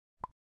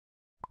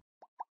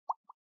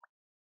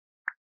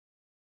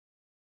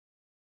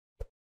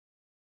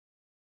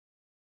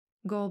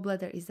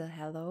Gallbladder is a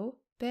hollow,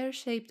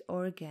 pear-shaped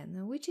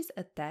organ which is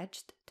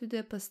attached to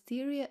the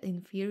posterior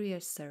inferior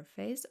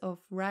surface of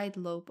right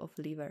lobe of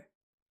liver.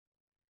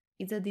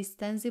 It's a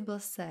distensible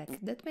sac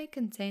that may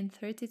contain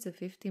 30 to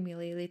 50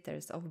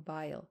 milliliters of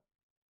bile.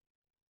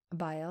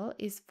 Bile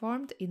is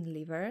formed in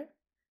liver,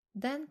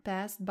 then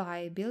passed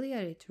by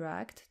biliary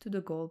tract to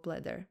the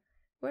gallbladder,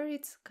 where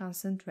it's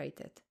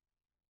concentrated.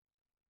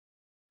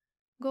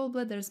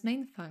 Gallbladder's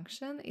main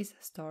function is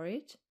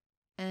storage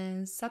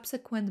and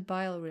subsequent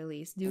bile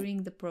release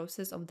during the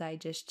process of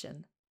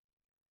digestion.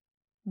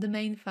 The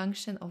main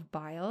function of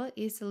bile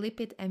is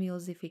lipid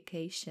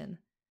emulsification,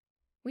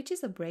 which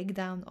is a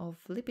breakdown of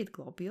lipid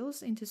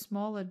globules into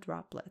smaller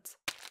droplets.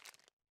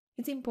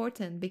 It's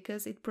important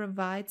because it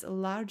provides a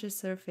larger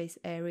surface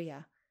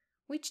area,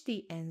 which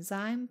the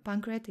enzyme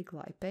pancreatic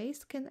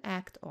lipase can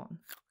act on.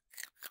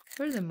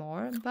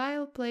 Furthermore,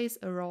 bile plays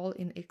a role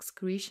in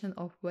excretion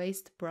of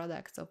waste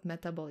products of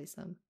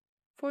metabolism,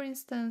 for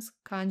instance,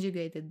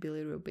 conjugated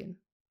bilirubin.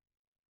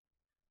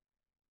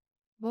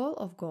 Wall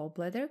of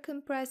gallbladder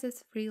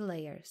comprises 3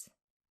 layers: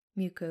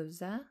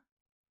 mucosa,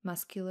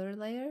 muscular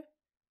layer,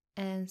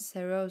 and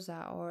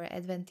serosa or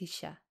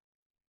adventitia.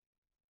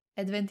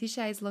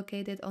 Adventitia is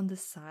located on the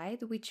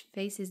side which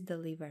faces the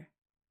liver.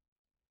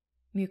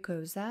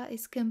 Mucosa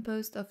is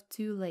composed of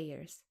 2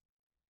 layers: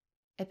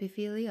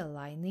 epithelial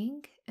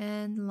lining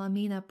and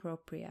lamina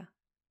propria.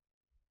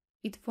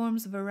 It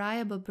forms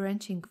variable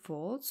branching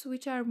folds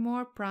which are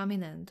more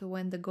prominent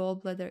when the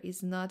gallbladder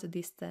is not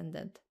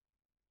distended.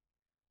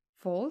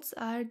 Folds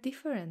are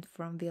different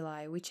from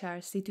villi, which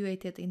are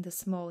situated in the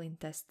small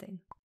intestine.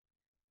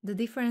 The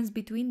difference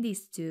between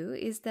these two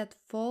is that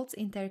folds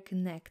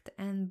interconnect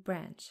and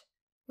branch.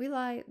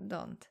 Villi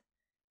don't.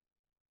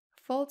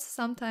 Folds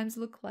sometimes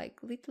look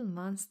like little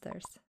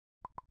monsters.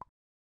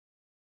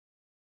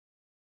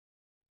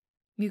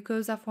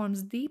 Mucosa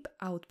forms deep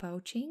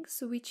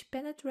outpouchings which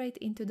penetrate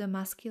into the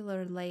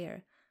muscular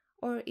layer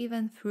or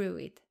even through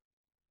it.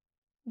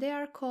 They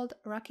are called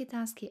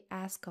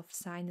Rokitansky-Askov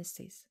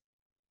sinuses.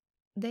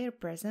 Their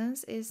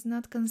presence is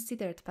not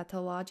considered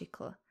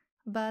pathological,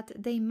 but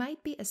they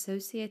might be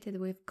associated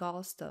with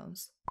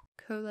gallstones,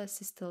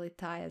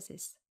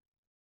 cholecystolithiasis.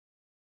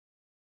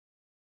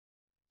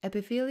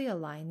 Epithelial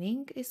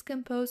lining is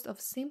composed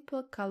of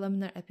simple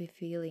columnar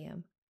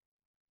epithelium.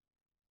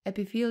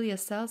 Epithelia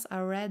cells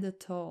are rather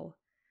tall,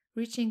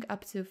 reaching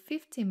up to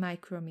 50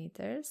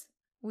 micrometers,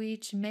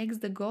 which makes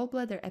the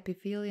gallbladder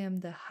epithelium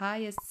the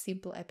highest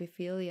simple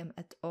epithelium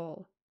at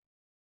all.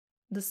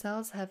 The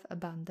cells have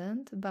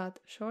abundant but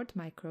short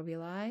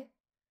microvilli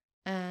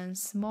and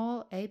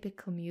small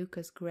apical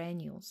mucus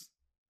granules.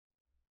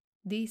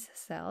 These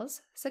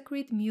cells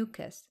secrete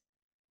mucus,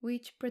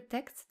 which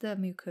protects the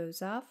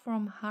mucosa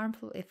from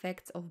harmful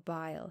effects of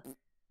bile,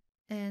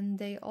 and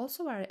they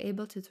also are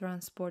able to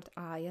transport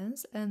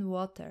ions and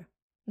water,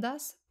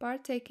 thus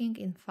partaking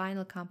in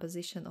final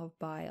composition of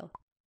bile.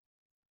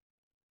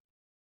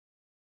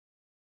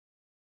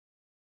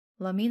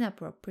 Lamina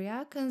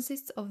propria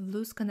consists of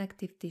loose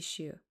connective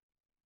tissue.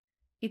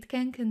 It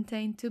can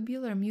contain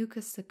tubular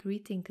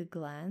mucus-secreting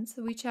glands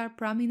which are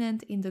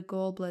prominent in the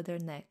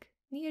gallbladder neck,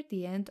 near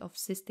the end of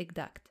cystic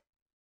duct.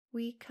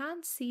 We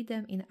can't see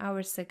them in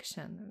our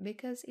section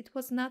because it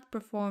was not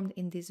performed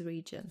in these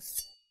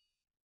regions.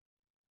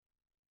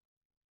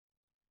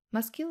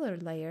 Muscular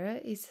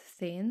layer is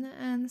thin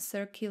and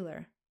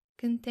circular,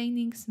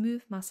 containing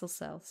smooth muscle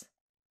cells.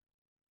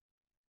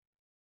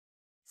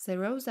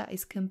 Serosa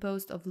is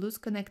composed of loose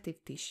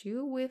connective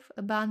tissue with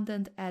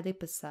abundant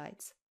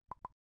adipocytes,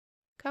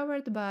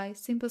 covered by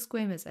simple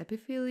squamous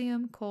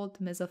epithelium called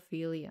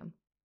mesothelium.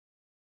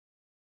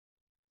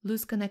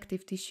 Loose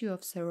connective tissue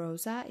of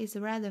serosa is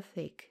rather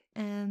thick,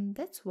 and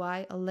that's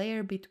why a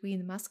layer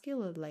between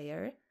muscular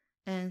layer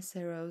and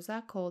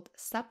serosa called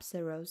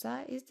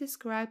subserosa is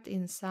described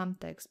in some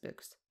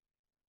textbooks.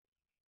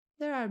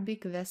 There are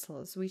big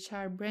vessels which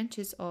are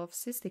branches of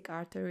cystic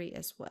artery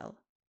as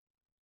well.